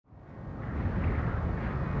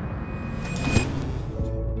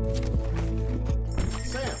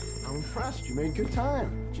fast. You made good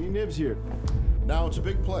time. G-Nib's here. Now it's a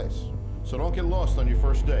big place, so don't get lost on your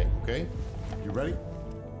first day, okay? You ready?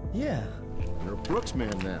 Yeah. You're a Brooks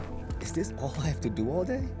man now. Is this all I have to do all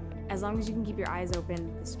day? As long as you can keep your eyes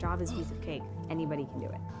open, this job is a piece of cake. Anybody can do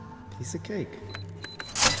it. Piece of cake.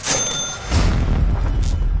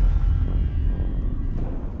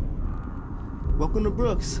 Welcome to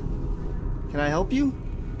Brooks. Can I help you?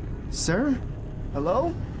 Sir?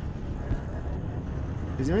 Hello?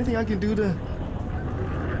 Is there anything I can do to...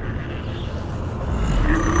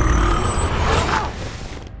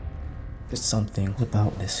 There's something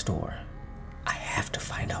about this store. I have to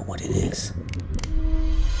find out what it is.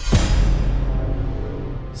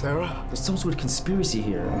 Sarah? There's some sort of conspiracy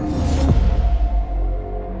here.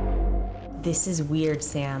 This is weird,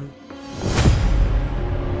 Sam.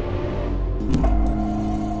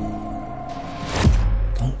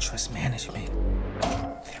 Don't trust management.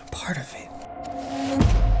 They're part of it.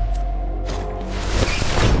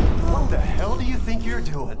 What the hell do you think you're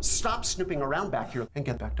doing? Stop snooping around back here and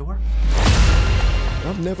get back to work.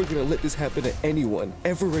 I'm never gonna let this happen to anyone,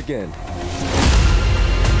 ever again.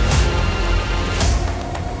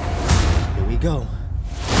 Here we go.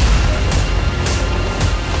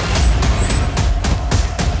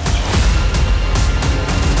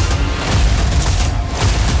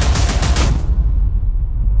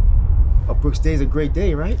 A Brooks Day's a great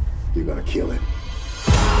day, right? You're gonna kill it.